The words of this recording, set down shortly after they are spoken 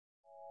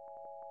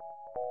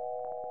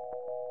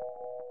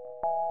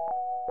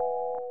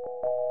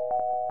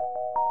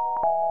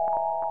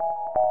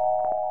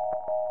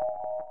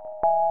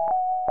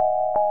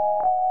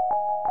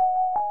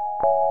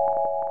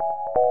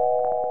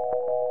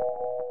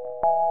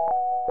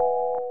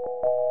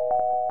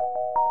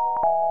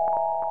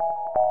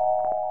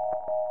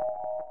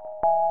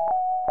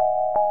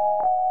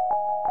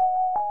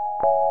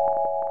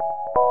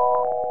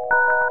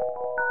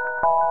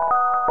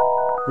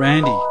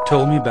Randy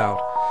told me about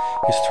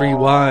his 3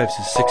 wives,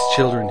 his 6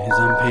 children, his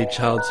unpaid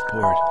child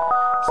support.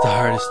 It's the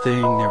hardest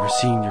thing, never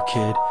seen your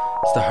kid.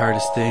 It's the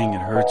hardest thing,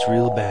 it hurts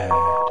real bad.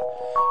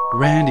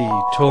 Randy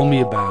told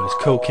me about his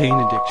cocaine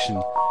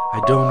addiction.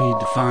 I don't need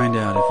to find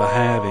out if I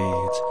have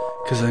AIDS,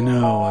 'cause I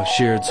know I've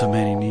shared so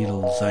many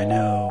needles, I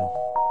know.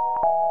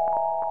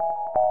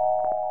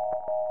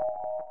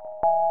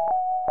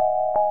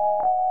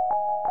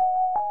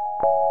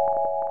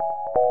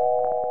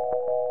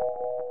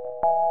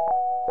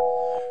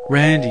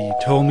 Randy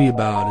told me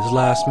about his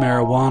last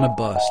marijuana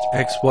bust.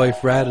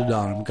 Ex-wife ratted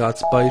on him, got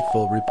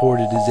spiteful,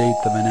 reported his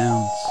 1/8 of an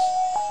ounce.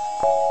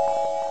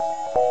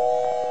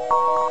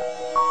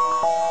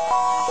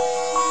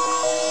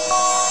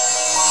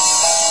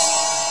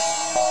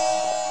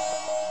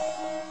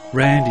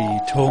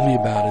 Randy told me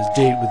about his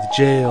date with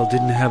jail,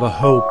 didn't have a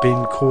hope,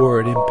 in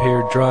court,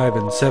 impaired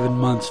driving, 7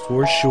 months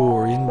for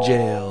sure, in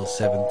jail,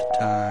 7th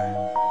time.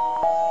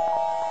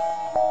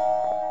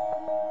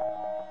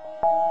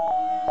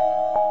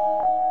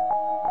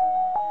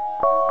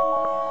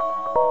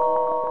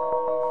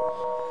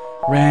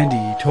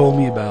 Randy told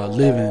me about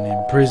living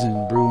in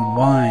prison, brewing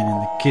wine in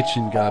the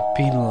kitchen, got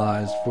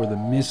penalized for the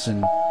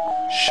missing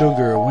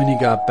sugar. When he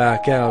got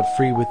back out,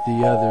 free with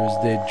the others,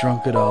 they'd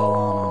drunk it all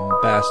on him,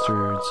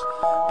 bastards.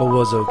 But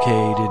was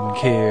okay, didn't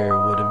care,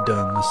 would have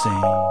done the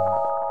same.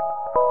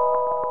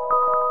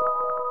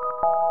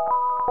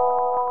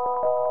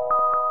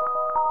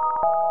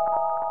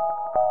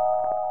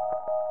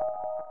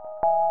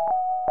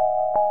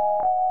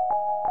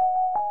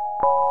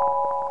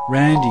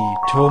 Randy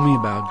told me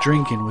about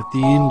drinking with the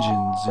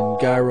Injuns in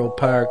Gyro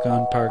Park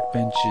on park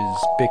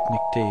benches,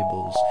 picnic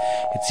tables.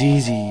 It's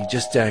easy,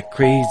 just act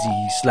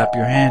crazy, slap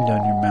your hand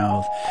on your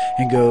mouth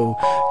and go,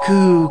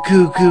 coo,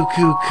 coo, coo,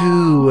 coo,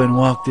 coo, and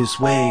walk this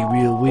way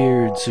real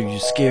weird so you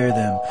scare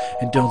them,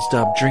 and don't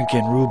stop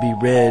drinking ruby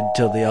red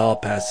till they all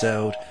pass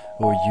out,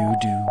 or you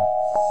do.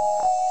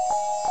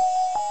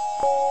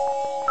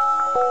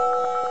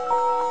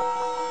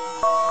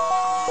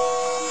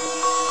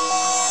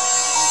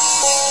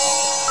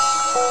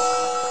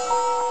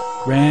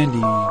 Randy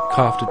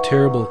coughed a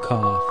terrible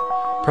cough,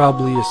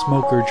 probably a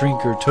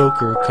smoker-drinker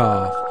toker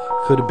cough.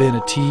 Could have been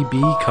a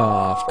TB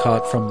cough,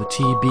 caught from the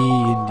TB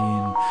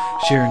Indian,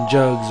 sharing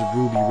jugs of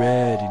ruby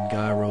red in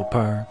Gyro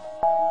Park.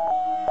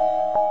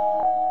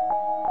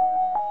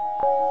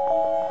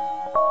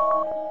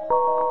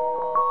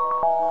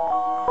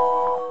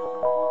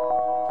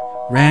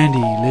 Randy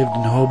lived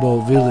in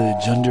Hobo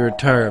Village under a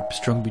tarp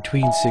strung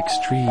between 6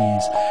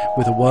 trees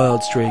with a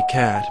wild stray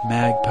cat,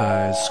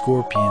 magpies,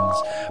 scorpions,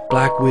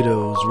 black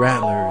widows,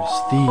 rattlers,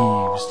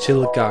 thieves,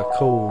 till it got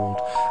cold,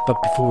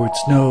 but before it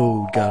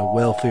snowed, got a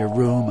welfare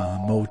room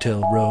on Motel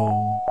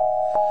Row.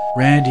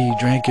 Randy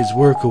drank his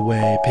work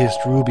away, pissed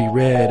ruby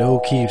red,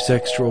 O'Keefe's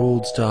extra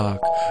old stock,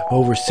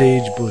 over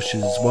sage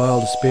bushes,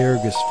 wild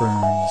asparagus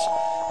ferns,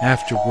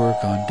 after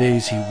work on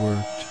days he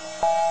worked.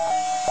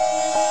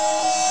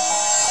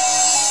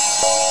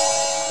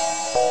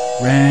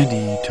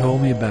 Randy told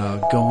me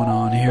about going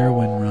on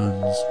heroin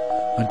runs.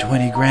 On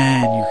 20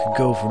 grand you could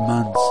go for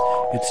months.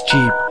 It's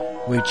cheap,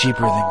 way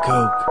cheaper than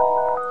coke.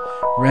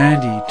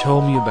 Randy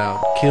told me about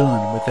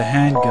killing with a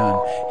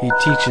handgun. He'd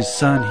teach his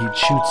son he'd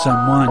shoot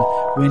someone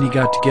when he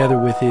got together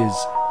with his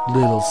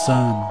little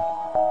son.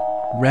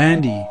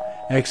 Randy,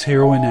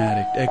 ex-heroin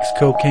addict,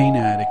 ex-cocaine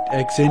addict,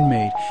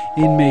 ex-inmate,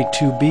 inmate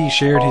 2B,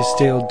 shared his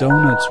stale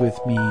donuts with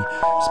me,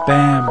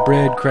 Spam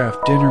bread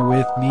craft dinner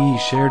with me,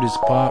 shared his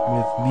pot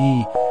with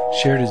me,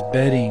 shared his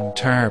bedding,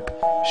 tarp,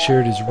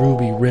 shared his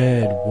ruby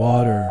red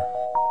water.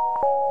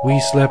 We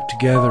slept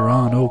together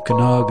on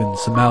Okanagan,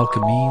 some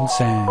alkemene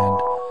sand,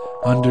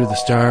 under the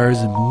stars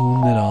and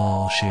moon that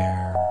all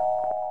share.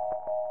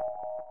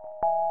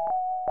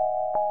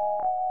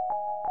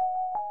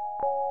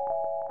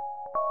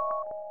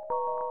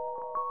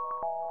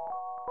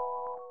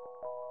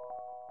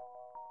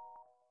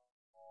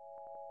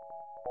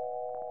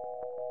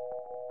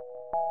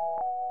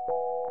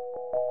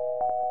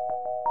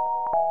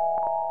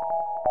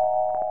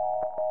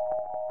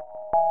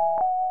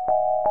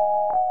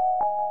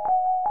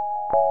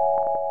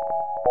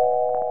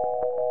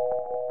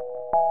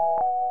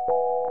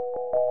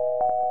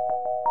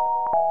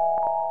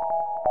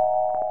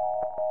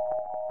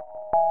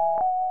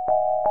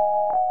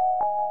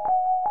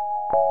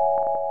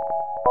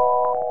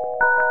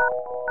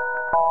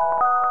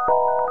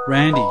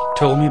 Randy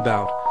told me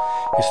about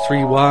his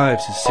 3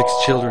 wives, his 6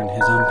 children,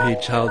 his unpaid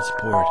child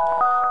support.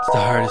 It's the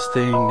hardest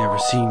thing, never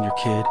seen your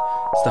kid.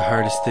 It's the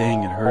hardest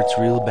thing, it hurts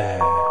real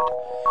bad.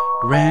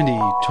 Randy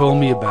told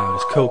me about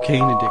his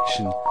cocaine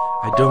addiction.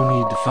 I don't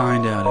need to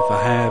find out if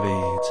I have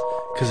AIDS,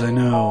 'cause I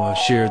know I've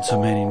shared so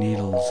many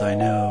needles, I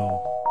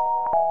know.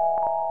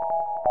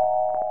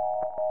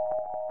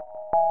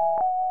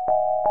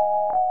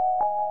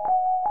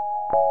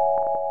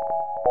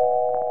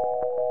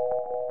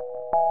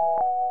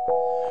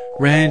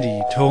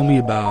 Randy told me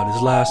about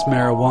his last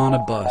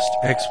marijuana bust.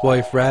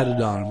 Ex-wife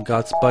ratted on him,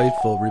 got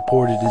spiteful,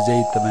 reported his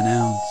 1/8 of an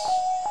ounce.